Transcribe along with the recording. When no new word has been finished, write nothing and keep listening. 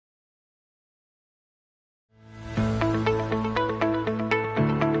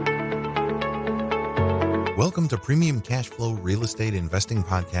Welcome to Premium Cash Flow Real Estate Investing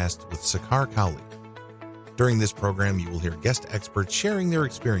Podcast with Sakar Cowley. During this program, you will hear guest experts sharing their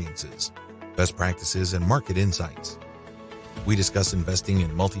experiences, best practices, and market insights. We discuss investing in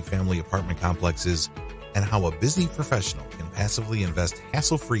multifamily apartment complexes and how a busy professional can passively invest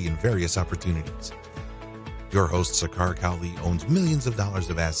hassle-free in various opportunities. Your host, Sakar Cowley, owns millions of dollars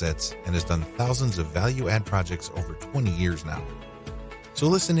of assets and has done thousands of value-add projects over 20 years now. So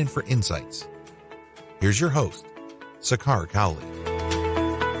listen in for insights. Here's your host, Sakar Cowley.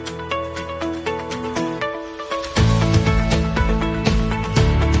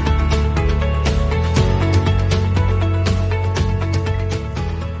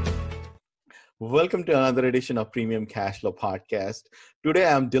 Welcome to another edition of Premium Cash Flow Podcast. Today,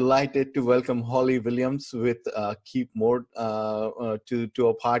 I'm delighted to welcome Holly Williams with Keep More to our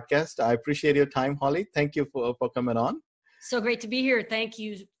podcast. I appreciate your time, Holly. Thank you for coming on. So great to be here. Thank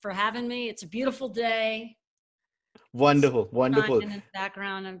you for having me. It's a beautiful day. Wonderful. In the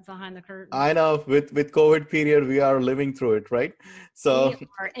background and behind the curtain. I know with COVID period, we are living through it, right? So we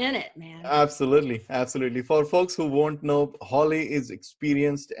are in it, man. Absolutely. For folks who won't know, Holly is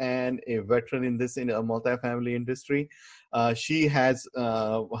experienced and a veteran in a multifamily industry. She has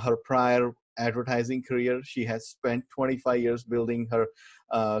her prior advertising career. She has spent 25 years building her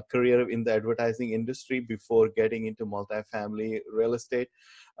career in the advertising industry before getting into multifamily real estate.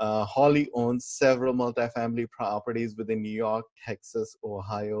 Holly owns several multifamily properties within New York, Texas,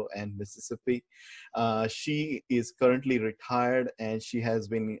 Ohio, and Mississippi. She is currently retired, and she has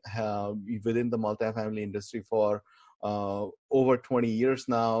been within the multifamily industry for over 20 years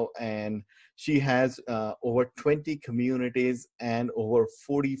now, and she has over 20 communities and over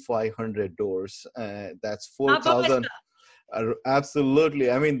 4,500 doors. That's 4,000.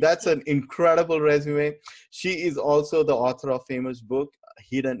 Absolutely. I mean, that's an incredible resume. She is also the author of famous book,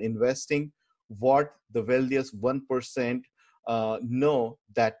 Hidden Investing, What the Wealthiest 1% Know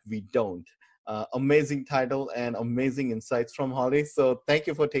That We Don't. Amazing title and amazing insights from Holly. So thank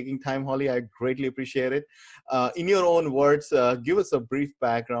you for taking time, Holly. I greatly appreciate it. In your own words, give us a brief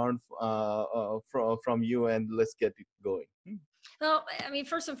background from you, and let's get it going. Well, I mean,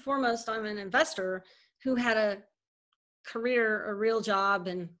 first and foremost, I'm an investor who had a career, a real job,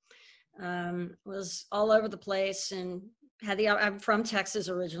 and was all over the place, and I'm from Texas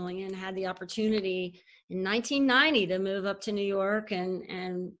originally, and had the opportunity in 1990 to move up to New York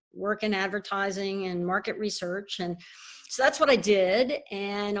and work in advertising and market research. And so that's what I did.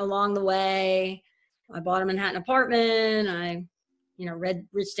 And along the way, I bought a Manhattan apartment. I, read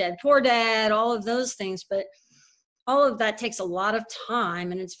Rich Dad, Poor Dad, all of those things. But all of that takes a lot of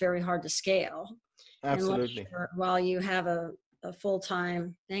time, and it's very hard to scale. Absolutely. While you have a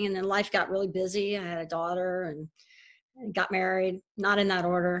full-time thing. And then life got really busy. I had a daughter and got married, not in that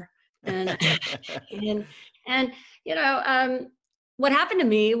order. And, what happened to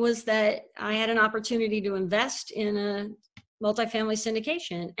me was that I had an opportunity to invest in a multifamily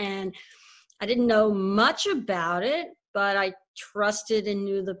syndication, and I didn't know much about it, but I trusted and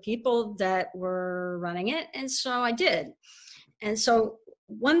knew the people that were running it. And so I did. And so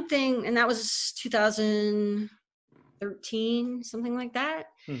one thing, and that was 2013, something like that.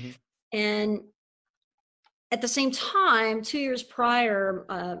 Mm-hmm. And at the same time, 2 years prior,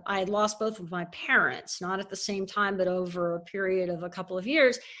 I had lost both of my parents, not at the same time, but over a period of a couple of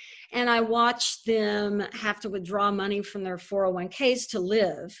years. And I watched them have to withdraw money from their 401ks to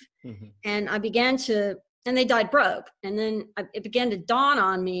live. Mm-hmm. And and they died broke. And then it began to dawn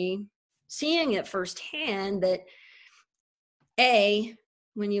on me, seeing it firsthand, that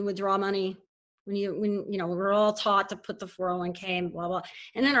when you withdraw money, we're all taught to put the 401k and blah, blah.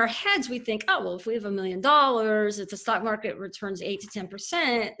 And in our heads, we think, oh, well, if we have $1 million, if the stock market returns 8 to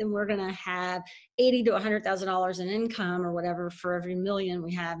 10%, then we're going to have $80,000 to $100,000 in income or whatever for every million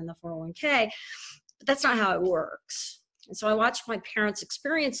we have in the 401k. But that's not how it works. And so I watched my parents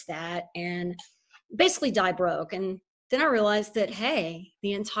experience that and basically die broke. And then I realized that, hey,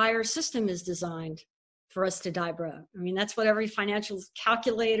 the entire system is designed for us to die broke. I mean, that's what every financial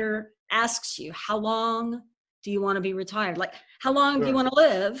calculator asks you. How long do you want to be retired? Like, how long do you want to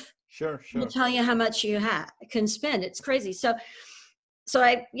live? Sure. We'll tell you how much you can spend. It's crazy. So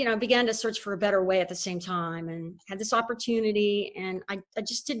I, began to search for a better way at the same time, and had this opportunity. And I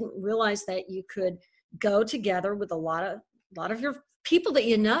just didn't realize that you could go together with a lot of your people that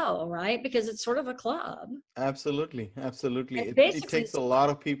right? Because it's sort of a club. Absolutely. It takes a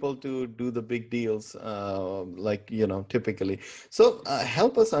lot of people to do the big deals, typically. So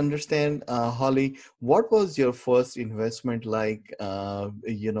help us understand, Holly, what was your first investment like,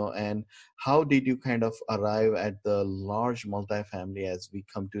 and how did you kind of arrive at the large multifamily as we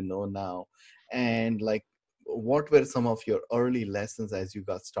come to know now? And what were some of your early lessons as you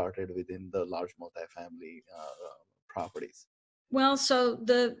got started within the large multifamily properties? Well, so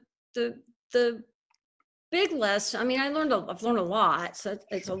the big lesson, I mean, I've learned a lot, so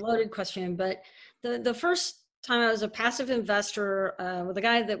it's a loaded question, but the first time I was a passive investor with a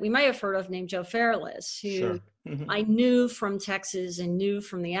guy that we may have heard of named Joe Fairless, who Sure. Mm-hmm. I knew from Texas and knew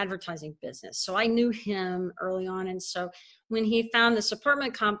from the advertising business. So I knew him early on. And so when he found this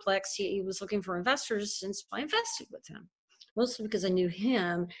apartment complex, he was looking for investors, and so I invested with him, mostly because I knew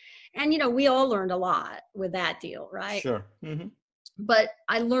him. And, you know, we all learned a lot with that deal, right? Sure. Mm-hmm. But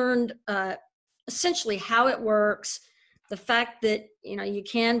I learned essentially how it works, the fact that, you know, you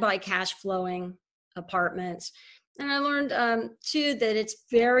can buy cash flowing apartments. And I learned too that it's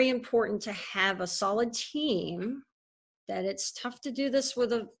very important to have a solid team, that it's tough to do this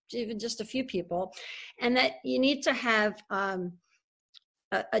with even just a few people, and that you need to have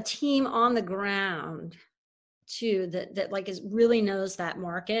a team on the ground too, that like really knows that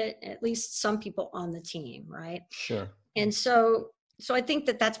market, at least some people on the team, right? Sure. And so I think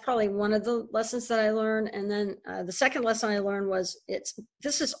that that's probably one of the lessons that I learned. And then the second lesson I learned was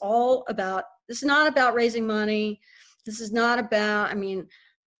this is not about raising money. This is not about, I mean,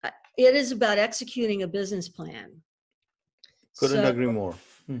 it is about executing a business plan. Couldn't agree more.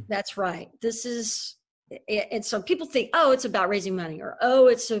 That's right. This is, and so people think, oh, it's about raising money, or, oh,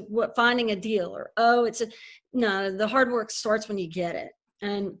 it's finding a deal, or, oh, no, the hard work starts when you get it.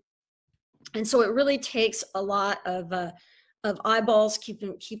 And so it really takes a lot of eyeballs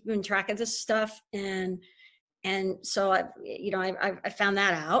keeping track of this stuff. And so I found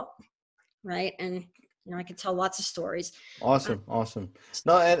that out, right? And you know, I could tell lots of stories. Awesome.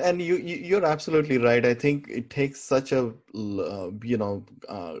 No, and you're absolutely right. I think it takes such a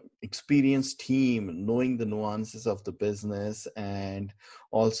experienced team, knowing the nuances of the business, and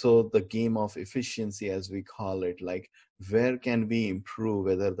also the game of efficiency, as we call it. Like, where can we improve,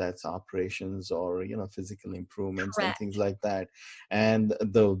 whether that's operations or, you know, physical improvements. Correct. And things like that. And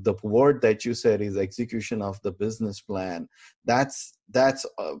the word that you said is execution of the business plan. That's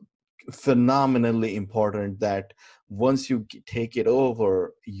phenomenally important, that once you take it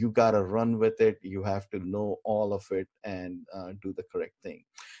over, you got to run with it. You have to know all of it and do the correct thing.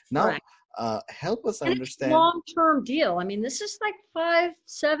 Now, help us understand. Long-term deal. I mean, this is like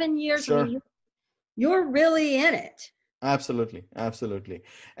 5-7 years. Sure. I mean, you're really in it. Absolutely.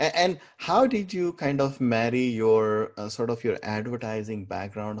 And how did you kind of marry your sort of your advertising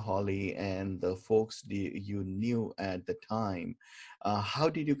background, Holly, and the folks you knew at the time? How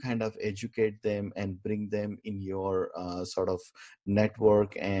did you kind of educate them and bring them in your sort of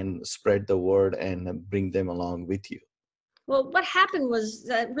network and spread the word and bring them along with you? Well, what happened was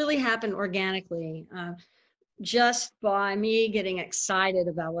that really happened organically. Just by me getting excited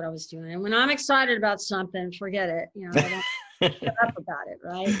about what I was doing. And when I'm excited about something, forget it. You know, I don't shut up about it,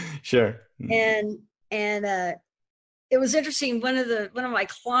 right? Sure. And it was interesting. One of my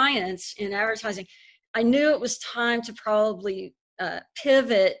clients in advertising, I knew it was time to probably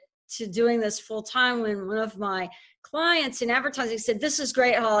pivot to doing this full time, when one of my clients in advertising said, "This is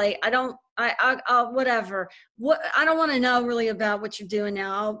great, Holly. Whatever. I don't want to know really about what you're doing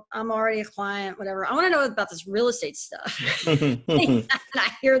now. I'm already a client, whatever. I want to know about this real estate stuff that I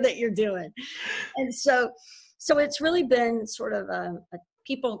hear that you're doing." And so it's really been sort of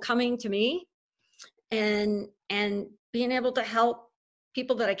people coming to me and being able to help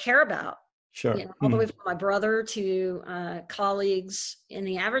people that I care about. Sure. You know, all the way from my brother to colleagues in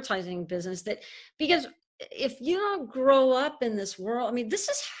the advertising business, because if you don't grow up in this world, I mean, this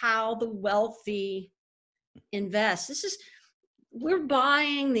is how the wealthy invest. We're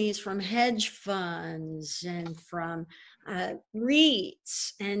buying these from hedge funds and from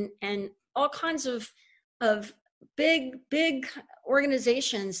REITs and all kinds of big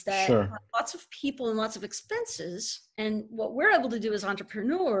organizations that have lots of people and lots of expenses. And what we're able to do as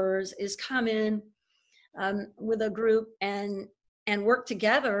entrepreneurs is come in with a group and work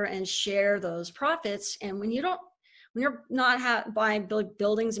together and share those profits. And when you're not buying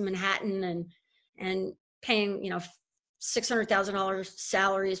buildings in Manhattan and paying, you know, $600,000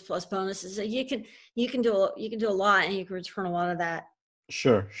 salaries plus bonuses, you can do a lot, and you can return a lot of that.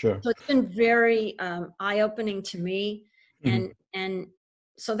 Sure. So it's been very eye-opening to me, and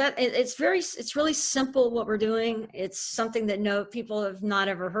so that it's really simple what we're doing. It's something that people have not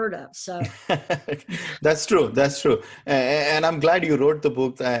ever heard of. So That's true. That's true. And I'm glad you wrote the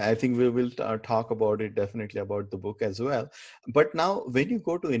book. I think we will talk about it, definitely about the book as well. But now when you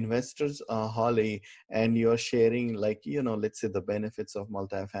go to investors, Holly, and you're sharing, like, let's say the benefits of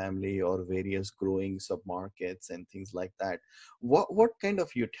multifamily or various growing submarkets and things like that, what kind of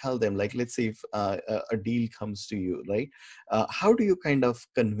you tell them? Like, let's say if a deal comes to you, right? How do you kind of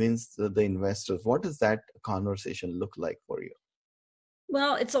convince the investors? What does that conversation look like for you?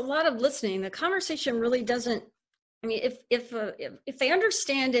 Well, it's a lot of listening. The conversation really doesn't. I mean, if they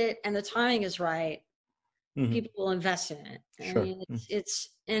understand it and the timing is right, Mm-hmm. people will invest in it. I Sure. mean,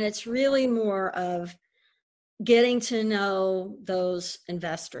 it's really more of getting to know those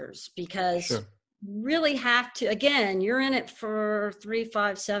investors, because Sure. really have to. Again, you're in it for 3,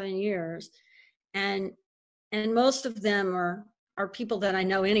 5, 7 years, and most of them are people that I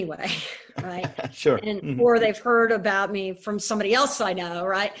know anyway, right? Sure. And Mm-hmm. or they've heard about me from somebody else I know,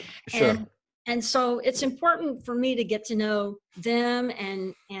 right? Sure. And so it's important for me to get to know them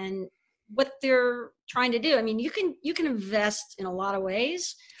and what they're trying to do. I mean, you can invest in a lot of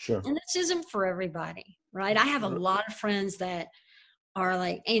ways, Sure. and this isn't for everybody, right? I have a lot of friends that are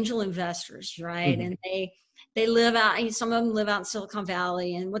like angel investors, right? Mm-hmm. And they live out, some of them live out in Silicon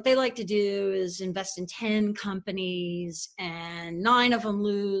Valley, and what they like to do is invest in 10 companies, and 9 of them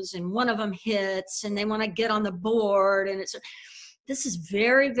lose and 1 of them hits, and they want to get on the board. And this is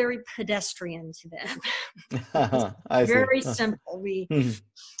very, very pedestrian to them. I see. Very simple. We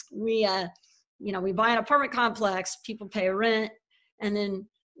buy an apartment complex, people pay rent, and then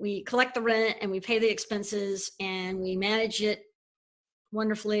we collect the rent and we pay the expenses and we manage it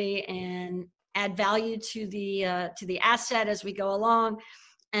wonderfully and add value to the asset as we go along,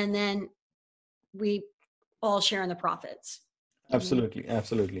 and then we all share in the profits. Absolutely,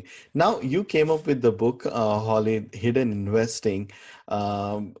 absolutely. Now you came up with the book, Holly, Hidden Investing.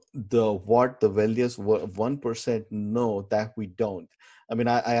 What the wealthiest 1% know that we don't. I mean,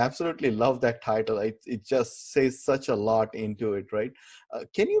 I absolutely love that title. It just says such a lot into it, right?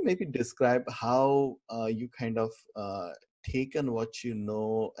 Can you maybe describe how you kind of taken what you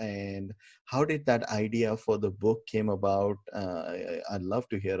know, and how did that idea for the book came about? I'd love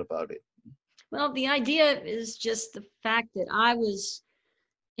to hear about it. Well, the idea is just the fact that I was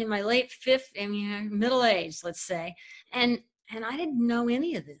in my late middle age, let's say, and I didn't know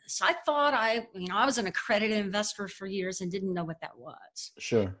any of this. I thought I was an accredited investor for years and didn't know what that was.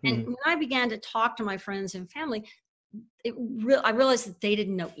 Sure. And when I began to talk to my friends and family, I realized that they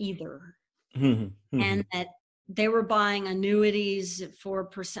didn't know either, and that they were buying annuities at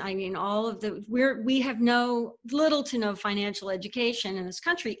 4%. I mean, we have little to no financial education in this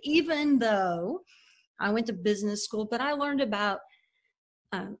country, even though I went to business school, but I learned about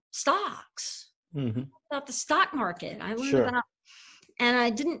stocks, about the stock market. I learned about, and I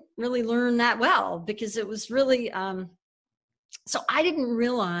didn't really learn that well because it was really, so I didn't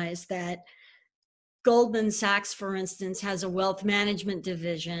realize that Goldman Sachs, for instance, has a wealth management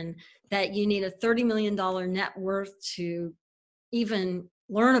division that you need a $30 million net worth to even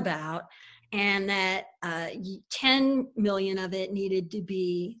learn about, and that 10 million of it needed to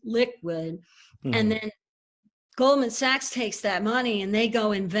be liquid. And then Goldman Sachs takes that money and they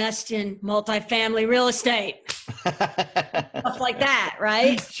go invest in multifamily real estate, stuff like that,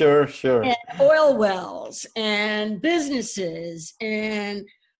 right? Sure. And oil wells and businesses and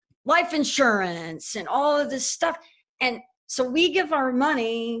life insurance and all of this stuff. And so we give our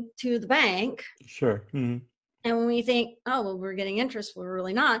money to the bank. Sure. And when we think, oh, well, we're getting interest, we're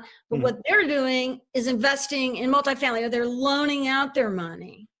really not. But what they're doing is investing in multifamily, or they're loaning out their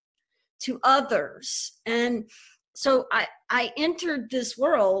money to others. And so I entered this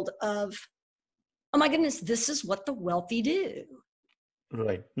world of, oh my goodness, this is what the wealthy do.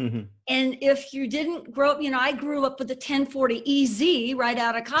 Right. And if you didn't grow up, I grew up with the 1040 EZ right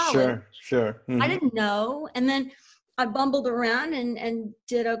out of college. Sure. I didn't know. And then I bumbled around and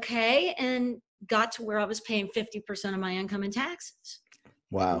did okay and got to where I was paying 50% of my income in taxes.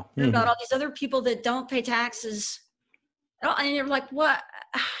 Wow. About all these other people that don't pay taxes. And you're like,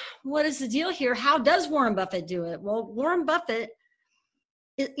 what is the deal here? How does Warren Buffett do it? Well, Warren Buffett,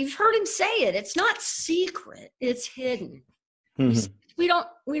 you've heard him say it. It's not secret. It's hidden. We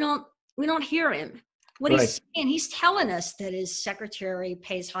don't hear him. What he's saying, he's telling us that his secretary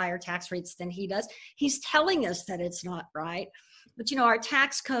pays higher tax rates than he does. He's telling us that it's not right. But, our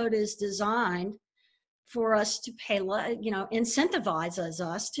tax code is designed for us to pay, incentivizes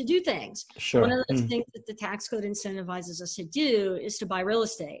us to do things. Sure. One of the things that the tax code incentivizes us to do is to buy real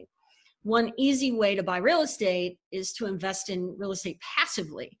estate. one easy way to buy real estate is to invest in real estate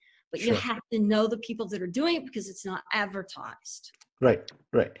passively, but you Sure. have to know the people that are doing it because it's not advertised. Right,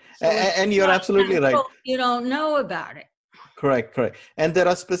 right. So if And you're you're not in absolutely that right. world, you don't know about it. Correct, correct. And there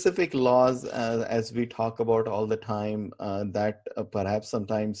are specific laws, as we talk about all the time, that perhaps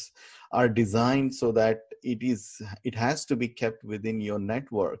sometimes are designed so that it has to be kept within your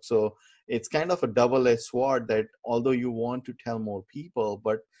network. So it's kind of a double-edged sword that although you want to tell more people,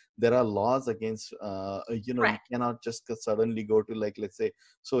 but there are laws against, you Correct. cannot just suddenly go to, like, let's say,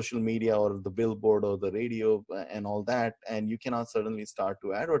 social media or the billboard or the radio and all that, and you cannot suddenly start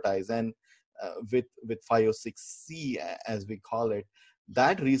to advertise. And with 506C, as we call it,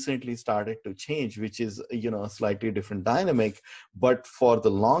 that recently started to change, which is a slightly different dynamic. But for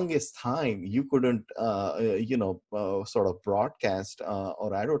the longest time, you couldn't sort of broadcast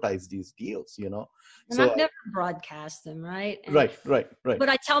or advertise these deals. And So I've never broadcast them, right? right, right, right, But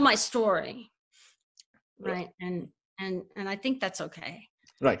I tell my story, right, right? And I think that's okay.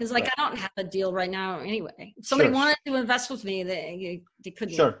 right, Because like right. I don't have a deal right now anyway. If somebody Sure, wanted to invest with me, they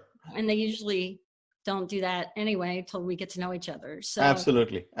couldn't. sure. And they usually don't do that anyway until we get to know each other. So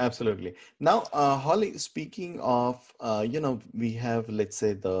Absolutely, absolutely. Now, Holly, speaking of, we have, let's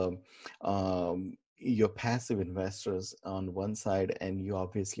say, your passive investors on one side, and you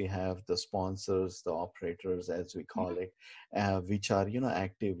obviously have the sponsors, the operators, as we call it, which are,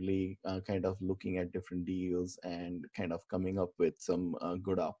 actively kind of looking at different deals and kind of coming up with some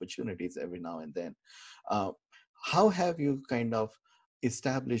good opportunities every now and then. Uh, how have you kind of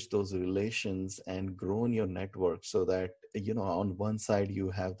established those relations and grown your network so that on one side you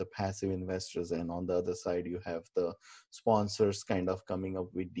have the passive investors and on the other side you have the sponsors kind of coming up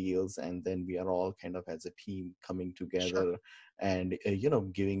with deals, and then we are all kind of as a team coming sure. together and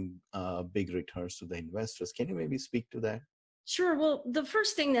giving big returns to the investors? Can you maybe speak to that? Sure. Well, the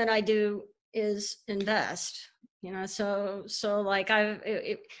first thing that I do is invest. So like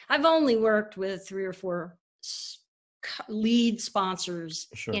I've only worked with 3 or 4 lead sponsors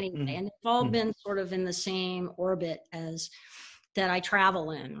Sure. anyway, Mhm. and they've all Mhm. been sort of in the same orbit as that I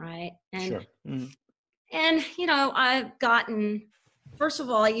travel in, right? Sure. Mhm. And I've gotten, first of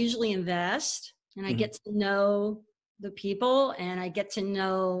all, I usually invest and I Mhm. get to know the people and I get to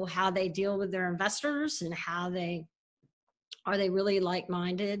know how they deal with their investors and are they really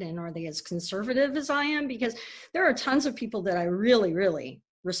like-minded and are they as conservative as I am? Because there are tons of people that I really, really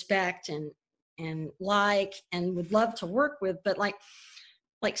respect and like and would love to work with, but like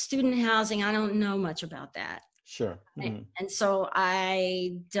student housing, I don't know much about that. Sure. Mhm. And so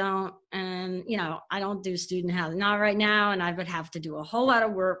I don't, and I don't do student housing, not right now. And I would have to do a whole lot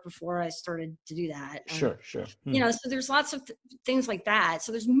of work before I started to do that. And, Sure. Sure. Mhm. so there's lots of things like that.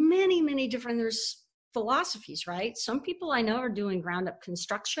 So there's many, many different, there's philosophies, right? Some people I know are doing ground up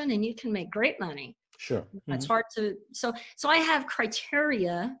construction and you can make great money. Sure. It's Mhm. hard to, so I have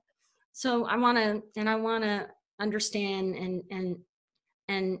criteria. So I want to understand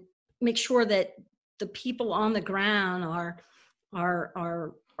and make sure that the people on the ground are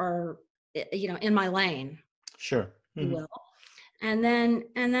in my lane, Sure. if you Mhm. will. And then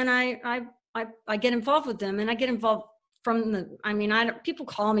I get involved with them, and I get involved from the. I mean, people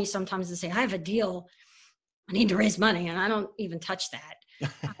call me sometimes and say, "I have a deal. I need to raise money," and I don't even touch that.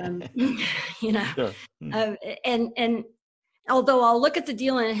 Um, you know, Sure. Mhm. uh, and although I'll look at the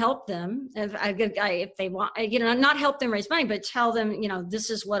deal and help them if they want, not help them raise money, but tell them, this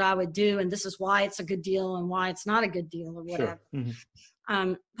is what I would do, and this is why it's a good deal and why it's not a good deal or Sure. whatever.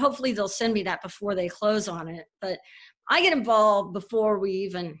 Mhm. Hopefully they'll send me that before they close on it, but I get involved before we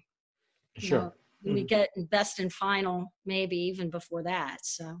even, Sure. we Mhm. get best and final, maybe even before that.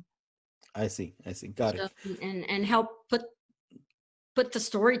 So, I see. I see. Got so it. and help put the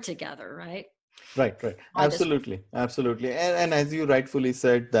story together, right? Right, right. Why this? Absolutely, absolutely. And as you rightfully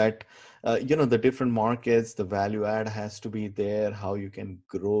said that, the different markets, the value add has to be there, how you can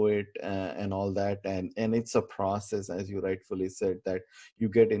grow it and all that. And it's a process, as you rightfully said, that you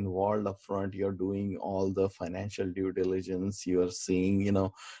get involved upfront, you're doing all the financial due diligence, you're seeing,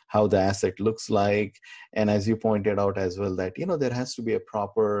 how the asset looks like. And as you pointed out as well, that, there has to be a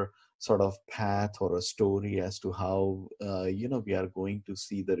proper sort of path or a story as to how we are going to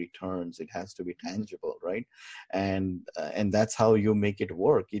see the returns. It has to be tangible, right? And that's how you make it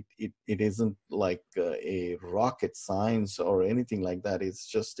work. It isn't like a rocket science or anything like that. It's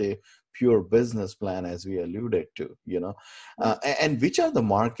just a pure business plan, as we alluded to. And which are the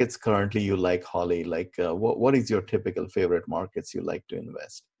markets currently you like, Holly? Like what is your typical favorite markets you like to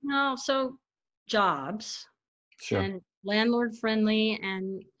invest? No, so jobs Sure. and landlord friendly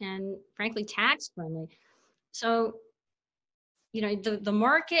and frankly tax friendly. So the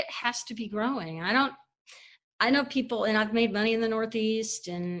market has to be growing. I know people, and I've made money in the Northeast,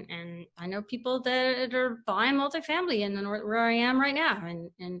 and I know people that are buying multifamily in the North, where I am right now.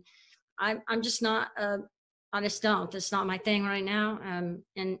 And I'm just not, I just don't, that's not my thing right now.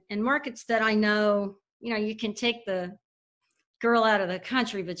 And markets that I know, you can take the girl out of the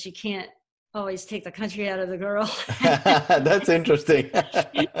country, but you can't always take the country out of the girl. That's interesting.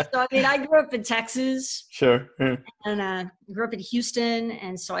 So, I grew up in Texas. Sure. And grew up in Houston.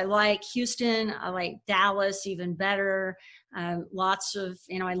 And so I like Houston. I like Dallas even better. Lots of,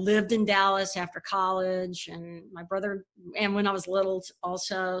 I lived in Dallas after college, and my brother, and when I was little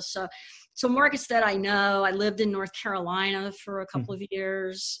also. So markets that I know. I lived in North Carolina for a couple of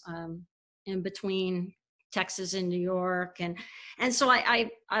years, in between Texas and New York. And so I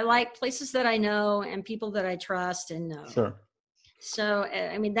like places that I know and people that I trust and know. Sure. So,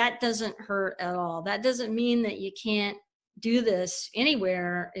 that doesn't hurt at all. That doesn't mean that you can't do this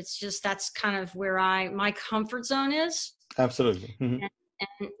anywhere. It's just, that's kind of where my comfort zone is. Absolutely. And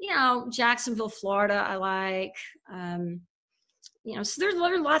Jacksonville, Florida, I like, so there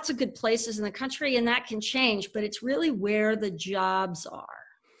are lots of good places in the country, and that can change, but it's really where the jobs are.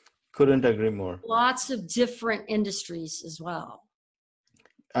 Couldn't agree more. Lots of different industries as well.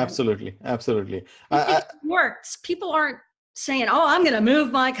 Absolutely. It works. People aren't saying, "Oh, I'm going to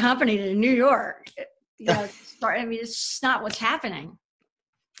move my company to New York." It's just not what's happening.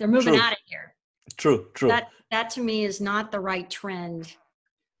 They're moving out of here. True. That to me is not the right trend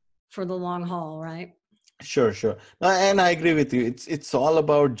for the long haul, right? Sure. And I agree with you. It's all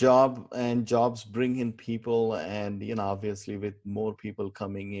about jobs bring in people, and obviously with more people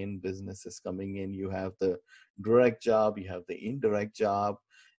coming in, businesses coming in, you have the direct job, you have the indirect job,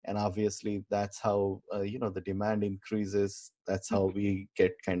 and obviously that's how the demand increases. That's how we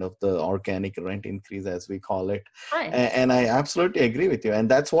get kind of the organic rent increase, as we call it. Right. And I absolutely agree with you, and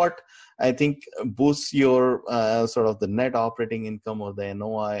that's what I think boosts your sort of the net operating income, or the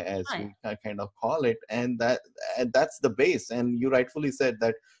NOI, as we kind of call it. And that's the base. And you rightfully said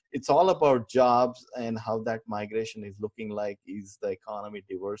that it's all about jobs and how that migration is looking like. Is the economy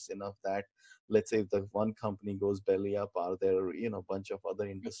diverse enough that, let's say, if the one company goes belly up, are there a bunch of other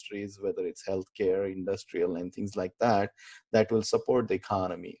industries, whether it's healthcare, industrial, and things like that will support the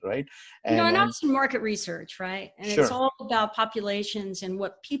economy, right? And that's market research, right? And sure. It's all about populations and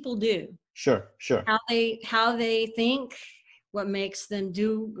what people do. Sure. How they think, what makes them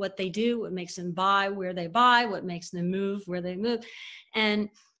do what they do, what makes them buy where they buy, what makes them move where they move. And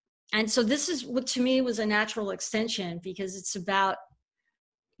so this is what to me was a natural extension, because it's about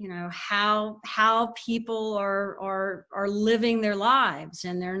how people are living their lives,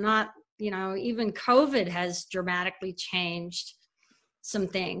 and they're not, even COVID has dramatically changed some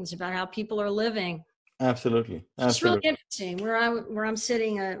things about how people are living. Absolutely. It's really interesting where I'm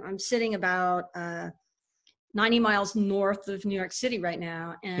sitting. I'm sitting about 90 miles north of New York City right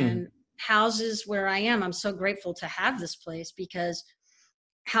now, and houses where I am, I'm so grateful to have this place, because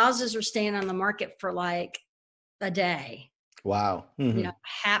houses are staying on the market for like a day. Wow.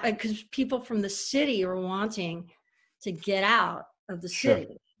 Because people from the city are wanting to get out of the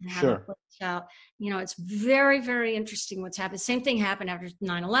city and have a place out. It's very, very interesting what's happened. Same thing happened after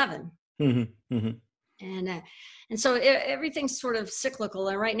 9/11. And so everything's sort of cyclical.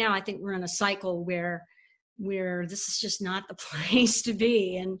 And right now, I think we're in a cycle where this is just not the place to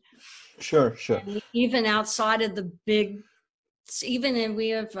be. And sure. And even outside of the big. Even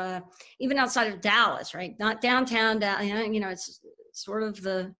outside of Dallas, right? Not downtown, it's sort of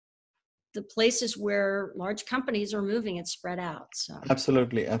the places where large companies are moving. It's spread out. So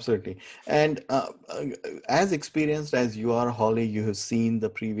absolutely. And as experienced as you are, Holly, you have seen the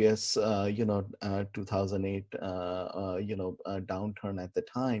previous 2008 downturn at the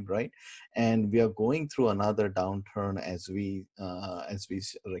time, right? And we are going through another downturn as we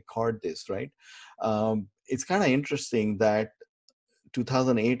record this, right? It's kind of interesting that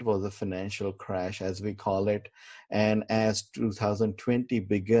 2008 was a financial crash, as we call it. And as 2020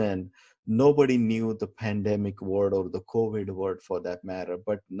 began, nobody knew the pandemic word, or the COVID word for that matter.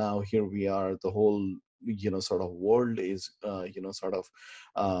 But now here we are, the whole, sort of world is,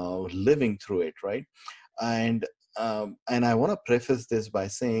 living through it, right? And I want to preface this by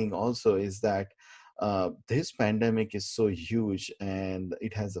saying also is that this pandemic is so huge, and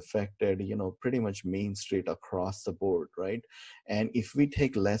it has affected, pretty much Main Street across the board, right? And if we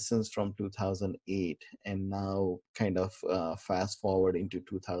take lessons from 2008 and now kind of fast forward into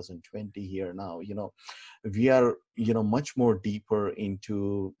 2020 here now, we are, much more deeper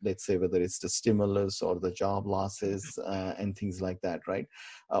into, let's say, whether it's the stimulus or the job losses and things like that, right?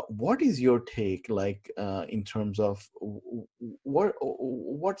 What is your take, like, in terms of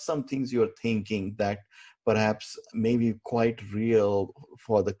what some things you're thinking that perhaps maybe quite real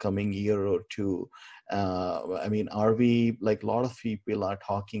for the coming year or two? I mean, are we, like a lot of people are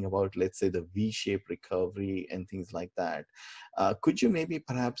talking about, let's say, the V-shaped recovery and things like that? Could you maybe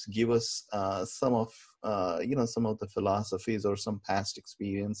perhaps give us some of some of the philosophies or some past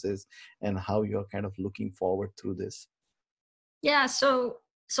experiences and how you're kind of looking forward through this? Yeah, so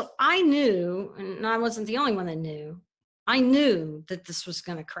I knew, and I wasn't the only one that knew. I knew that this was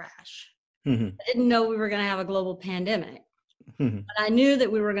going to crash. Mhm. I didn't know we were going to have a global pandemic, Mhm. but I knew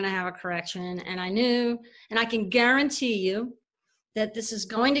that we were going to have a correction, and I knew, and I can guarantee you that this is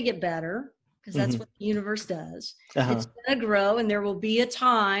going to get better because that's Mhm. what the universe does. Uh-huh. It's going to grow, and there will be a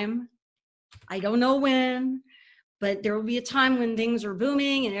time, I don't know when, but there will be a time when things are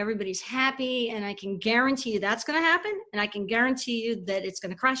booming and everybody's happy, and I can guarantee you that's going to happen, and I can guarantee you that it's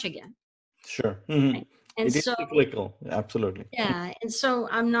going to crash again. Sure. Mhm. And It is so, cyclical, absolutely. yeah, and so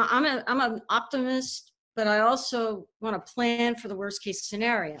I'm an optimist, but I also want to plan for the worst case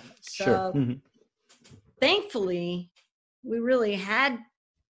scenario. Sure. So Mhm. thankfully, we really had,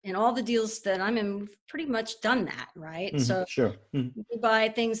 in all the deals that I'm in, we've pretty much done that, right? Mhm. So Sure. Mhm. we buy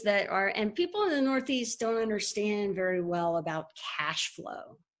things that are, and people in the Northeast don't understand very well about cash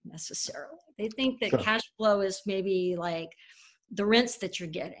flow necessarily. They think that Sure. cash flow is maybe like the rents that you're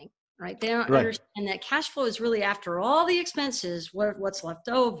getting, right? They don't Right. understand that cash flow is really after all the expenses, what's left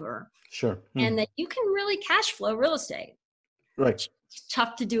over, Sure. and Mhm. that you can really cash flow real estate. Right. It's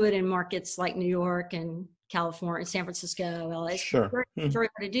tough to do it in markets like New York and California, San Francisco, LA. It's Sure. very, Mhm. very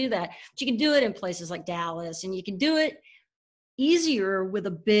hard to do that. But you can do it in places like Dallas, and you can do it easier with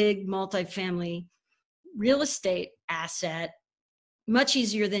a big multifamily real estate asset, much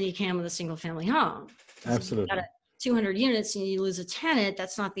easier than you can with a single family home. Because if you've got Absolutely. 200 units and you lose a tenant,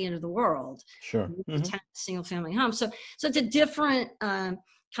 that's not the end of the world. Sure. You lose a Mhm. tenant, single family home. So it's a different kind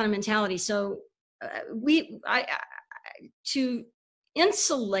of mentality. So to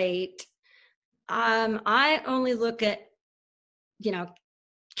insulate, I only look at,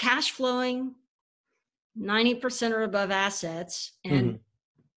 cash flowing 90% or above assets, and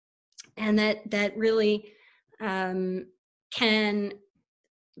Mhm. that really um, can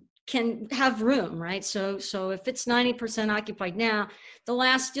have room, right? So if it's 90% occupied now, the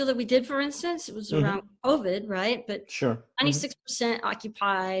last deal that we did, for instance, it was Mhm. around COVID, right? But Sure. Mhm. 96%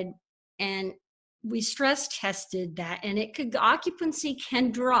 occupied, and we stress tested that, and occupancy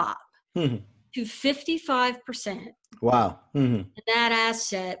can drop Mhm. to 55% Wow. Mhm. in that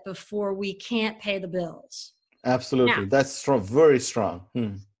asset before we can't pay the bills. Now, Absolutely. That's strong, very strong.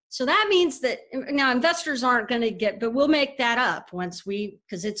 Mhm. so that means that now investors aren't going to get, but we'll make that up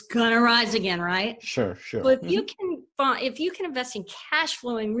because it's going to rise again, right? Sure. Sure. So Mhm. if you can invest in cash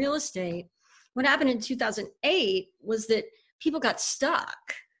flowing real estate, what happened in 2008 was that people got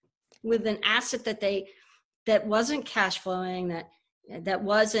stuck with an asset that wasn't cash flowing, that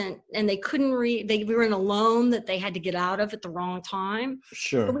wasn't, and they couldn't they were in a loan that they had to get out of at the wrong time. But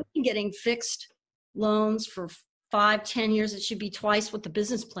Sure. we've been getting fixed loans for 5-10 years. It should be twice what the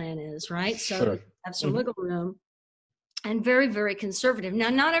business plan is, right? So Sure. have some Mhm. wiggle room, and very, very conservative. Now,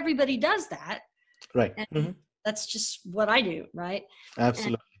 not everybody does that, Right. and Mhm. that's just what I do, right? And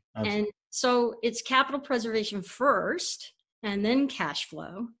Absolutely. and Absolutely. so it's capital preservation first, and then cash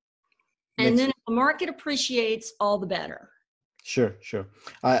flow, and Makes then if the market appreciates, all the better. Sure, sure.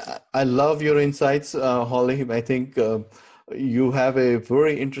 I love your insights, Holly. I think you have a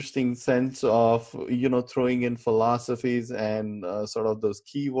very interesting sense of, throwing in philosophies and sort of those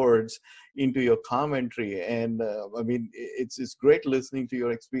keywords into your commentary. And I mean, it's great listening to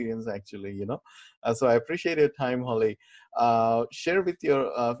your experience, actually, So I appreciate your time, Holly. Share with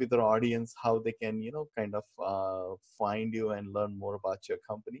our audience how they can, kind of find you and learn more about your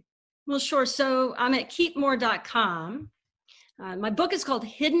company. Well, sure. So I'm at keepmore.com. My book is called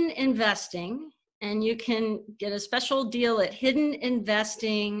Hidden Investing, and you can get a special deal at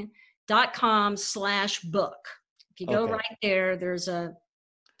hiddeninvesting.com/book. If you go Okay. right there, there's a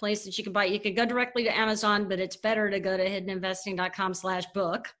place that you can buy. You could go directly to Amazon, but it's better to go to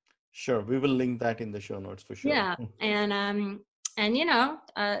hiddeninvesting.com/book. Sure, we will link that in the show notes for sure. Yeah, and you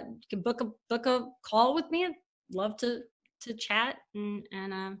can book a call with me. I'd love to chat and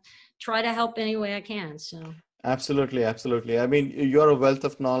try to help any way I can. So. Absolutely, absolutely. I mean, you're a wealth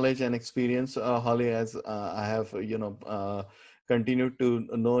of knowledge and experience, Holly, as I have, continued to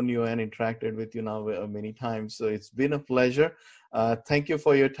know you and interacted with you now many times. So it's been a pleasure. Thank you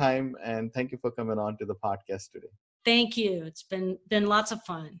for your time, and thank you for coming on to the podcast today. Thank you. It's been lots of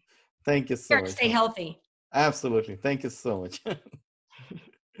fun. Thank you so much. Stay healthy. Absolutely. Thank you so much.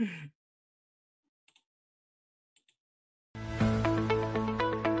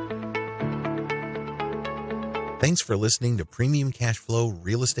 Thanks for listening to Premium Cashflow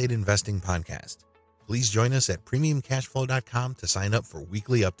Real Estate Investing Podcast. Please join us at premiumcashflow.com to sign up for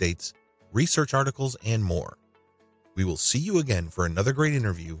weekly updates, research articles, and more. We will see you again for another great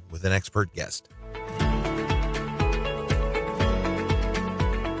interview with an expert guest.